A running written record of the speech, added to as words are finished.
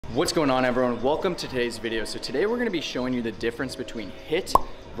What's going on, everyone? Welcome to today's video. So today we're going to be showing you the difference between HIIT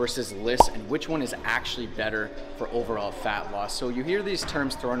versus LISS and which one is actually better for overall fat loss. So you hear these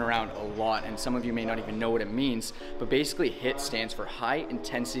terms thrown around a lot and some of you may not even know what it means, but basically HIIT stands for high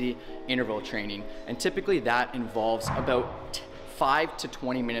intensity interval training, and typically that involves about 5 to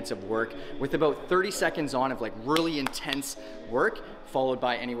 20 minutes of work with about 30 seconds on of like really intense work, followed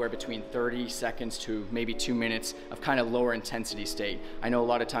by anywhere between 30 seconds to maybe 2 minutes of kind of lower intensity state. I know a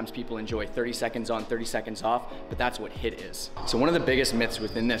lot of times people enjoy 30 seconds on, 30 seconds off, but that's what HIIT is. So one of the biggest myths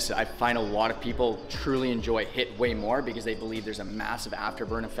within this, I find a lot of people truly enjoy HIIT way more because they believe there's a massive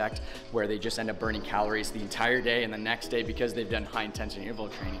afterburn effect where they just end up burning calories the entire day and the next day because they've done high intensity interval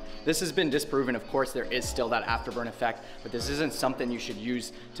training. This has been disproven. Of course, there is still that afterburn effect, but this isn't something you should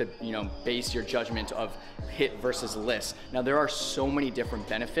use to, base your judgment of HIIT versus LISS. Now, there are so many different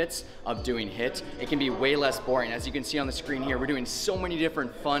benefits of doing HIIT. It can be way less boring. As you can see on the screen here, we're doing so many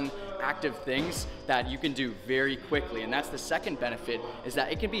different fun, active things that you can do very quickly. And that's the second benefit, is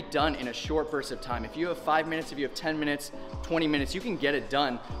that it can be done in a short burst of time. If you have 5 minutes, if you have 10 minutes, 20 minutes, you can get it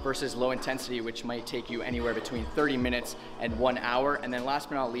done versus low intensity, which might take you anywhere between 30 minutes and 1 hour. And then last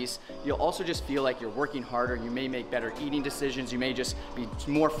but not least, you'll also just feel like you're working harder. You may make better eating decisions. You may just be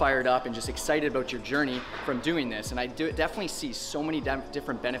more fired up and just excited about your journey from doing this. And I definitely see so many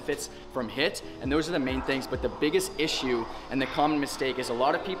different benefits from HIIT, and those are the main things. But the biggest issue and the common mistake is a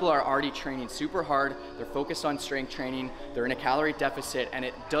lot of people are already training super hard. They're focused on strength training. They're in a calorie deficit, and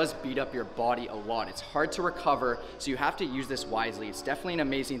it does beat up your body a lot. It's hard to recover, so you have to use this wisely. It's definitely an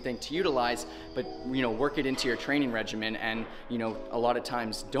amazing thing to utilize, but work it into your training regimen, and a lot of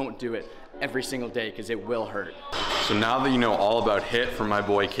times don't do it every single day because it will hurt. So now that you know all about HIIT from my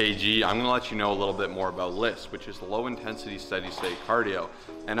boy KG, I'm gonna let you know a little bit more about LISS, which is low intensity steady state cardio.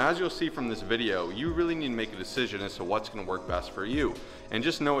 And as you'll see from this video, you really need to make a decision as to what's gonna work best for you. And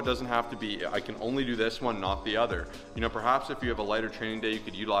just know it doesn't have to be, I can only do this one, not the other. Perhaps if you have a lighter training day, you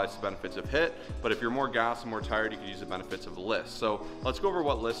could utilize the benefits of HIIT, but if you're more gassed and more tired, you could use the benefits of LISS. So let's go over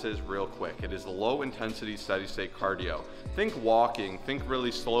what LISS is real quick. It is low intensity steady state cardio. Think walking, think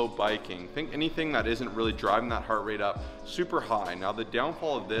really slow biking, think anything that isn't really driving that heart rate up super high. Now the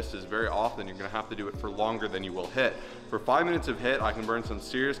downfall of this is very often you're gonna have to do it for longer than you will HIIT. For 5 minutes of HIIT, I can burn some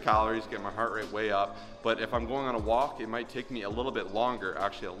serious calories, get my heart rate way up, but if I'm going on a walk, it might take me a little bit longer,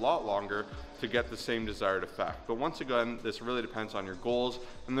 actually a lot longer, to get the same desired effect. But once again, this really depends on your goals,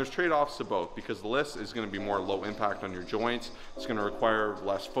 and there's trade-offs to both, because the LISS is gonna be more low impact on your joints. It's gonna require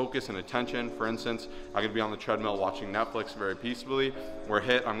less focus and attention. For instance, I'm gonna be on the treadmill watching Netflix very peacefully, where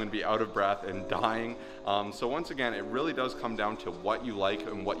HIIT, I'm gonna be out of breath and dying. So once again, it really does come down to what you like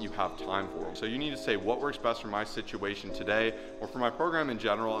and what you have time for. So you need to say what works best for my situation today, or for my program in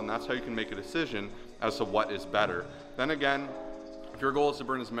general, and that's how you can make a decision as to what is better. Then again, if your goal is to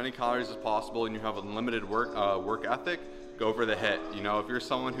burn as many calories as possible and you have unlimited work ethic, go for the HIIT. If you're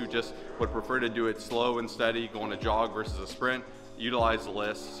someone who just would prefer to do it slow and steady, go on a jog versus a sprint, utilize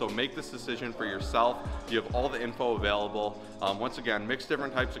LISS. So make this decision for yourself. You have all the info available. Once again, mix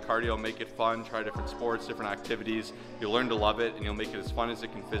different types of cardio, make it fun, try different sports, different activities. You'll learn to love it and you'll make it as fun as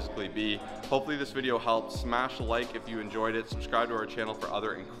it can physically be. Hopefully this video helped. Smash a like if you enjoyed it. Subscribe to our channel for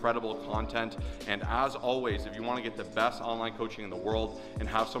other incredible content. And as always, if you want to get the best online coaching in the world and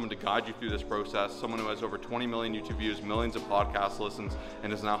have someone to guide you through this process, someone who has over 20 million YouTube views, millions of podcast listens,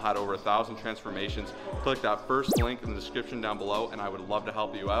 and has now had over 1,000 transformations, click that first link in the description down below, and I would love to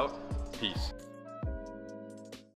help you out. Peace.